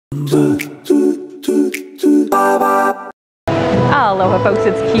Aloha folks,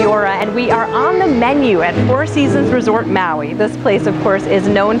 it's Kiora, and we are on the menu at Four Seasons Resort Maui. This place, of course, is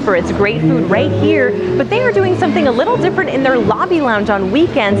known for its great food right here, but they are doing something a little different in their lobby lounge on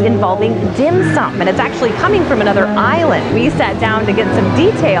weekends involving dim sum, and it's actually coming from another island. We sat down to get some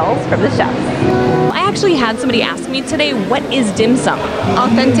details from the chefs. I actually had somebody ask me today, what is dim sum?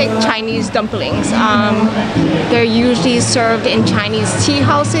 Authentic Chinese dumplings. They're usually served in Chinese tea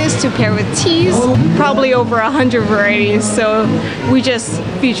houses to pair with teas. Probably over 100 varieties, so we just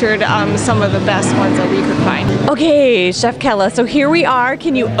featured some of the best ones that we could find. Okay, Chef Kella, so here we are.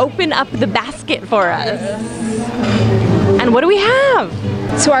 Can you open up the basket for us? And what do we have?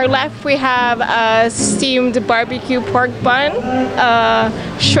 To our left, we have a steamed barbecue pork bun,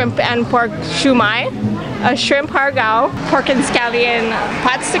 shrimp and pork shumai, a shrimp hargao, pork and scallion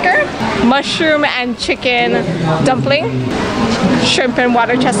pot sticker, mushroom and chicken dumpling, shrimp and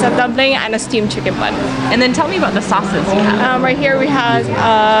water chestnut dumpling, and a steamed chicken bun. And then tell me about the sauces you have. Right here we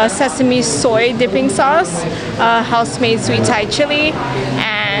have sesame soy dipping sauce, house-made sweet Thai chili,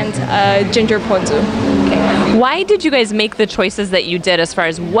 and ginger ponzu. Okay. Why did you guys make the choices that you did as far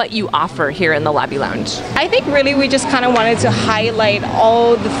as what you offer here in the lobby lounge? I think really we just kind of wanted to highlight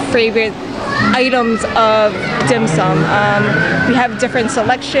all the favorite items of dim sum. We have different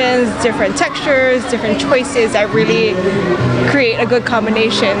selections, different textures, different choices that really create a good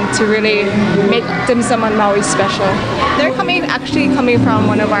combination to really make dim sum on Maui special. They're actually coming from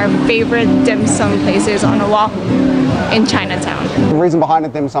one of our favorite dim sum places on Oahu in Chinatown. The reason behind the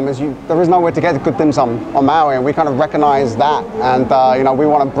dim sum is there is nowhere to get good dim sum on Maui, and we kind of recognize that, and you know, we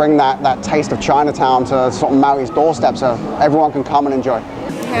want to bring that taste of Chinatown to sort of Maui's doorstep so everyone can come and enjoy.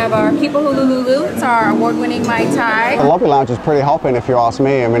 We have our Kipa Hulululu. It's our award-winning Mai Tai. The lobby lounge is pretty hopping, if you ask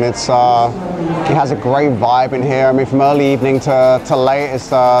me. I mean, it has a great vibe in here. I mean, from early evening to late, it's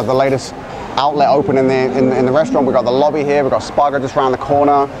the latest outlet open in the restaurant. We've got the lobby here, we've got Spago just around the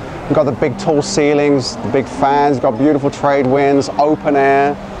corner. We've got the big tall ceilings, the big fans, we've got beautiful trade winds, open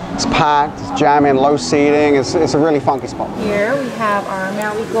air. It's packed, it's jammy and low seating. It's a really funky spot. Here we have our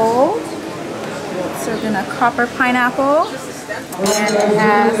Maui Gold. It's served in a copper pineapple. And it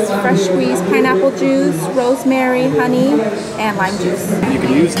has fresh squeezed pineapple juice, rosemary, honey, and lime juice. You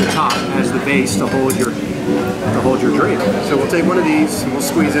can use the top as the base to hold your drink. So we'll take one of these and we'll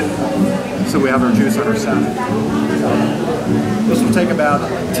squeeze it so we have our juice on our side. This will take about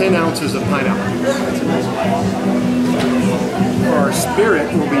 10 ounces of pineapple juice. For our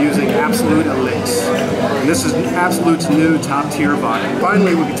spirit, we'll be using Absolute Elix. And this is Absolute's new top-tier vodka.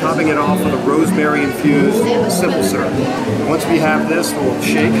 Finally, we'll be topping it off with a rosemary-infused simple syrup. Once we have this, we'll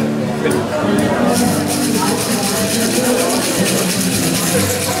shake.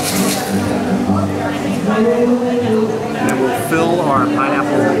 And then we'll fill our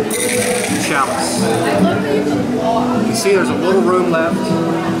pineapple chalice. You can see there's a little room left,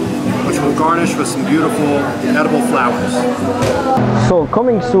 which we'll garnish with some beautiful edible flowers. So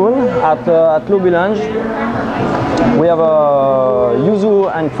coming soon at Lobby Lounge, we have a yuzu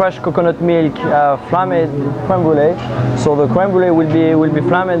and fresh coconut milk flamed creme brulee. So the creme brulee will be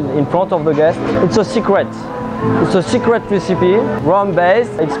flamed in front of the guest. It's a secret. It's a secret recipe, rum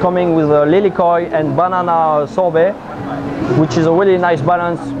based. It's coming with a lilikoi and banana sorbet, which is a really nice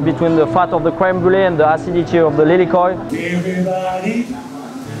balance between the fat of the creme brulee and the acidity of the lilikoi. The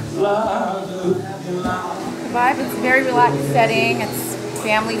vibe, it's a very relaxed setting. It's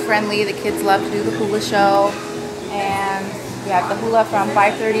family friendly. The kids love to do the hula show. And we have the hula from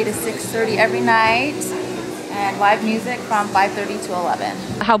 5:30 to 6:30 every night. And live music from 5:30 to 11.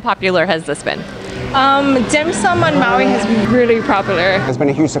 How popular has this been? Dim sum on Maui has been really popular. It's been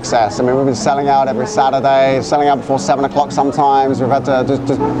a huge success. I mean, we've been selling out every Saturday, selling out before 7 o'clock sometimes. We've had to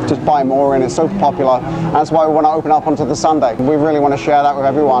just buy more in. It's so popular. And that's why we want to open up onto the Sunday. We really want to share that with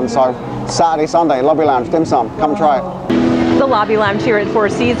everyone. So Saturday, Sunday, Lobby Lounge, dim sum, come try it. The lobby lounge here at Four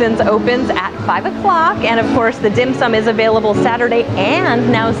Seasons opens at 5 o'clock, and of course the dim sum is available Saturday and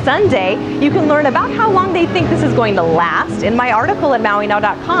now Sunday. You can learn about how long they think this is going to last in my article at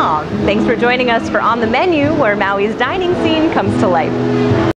MauiNow.com. Thanks for joining us for On the Menu, where Maui's dining scene comes to life.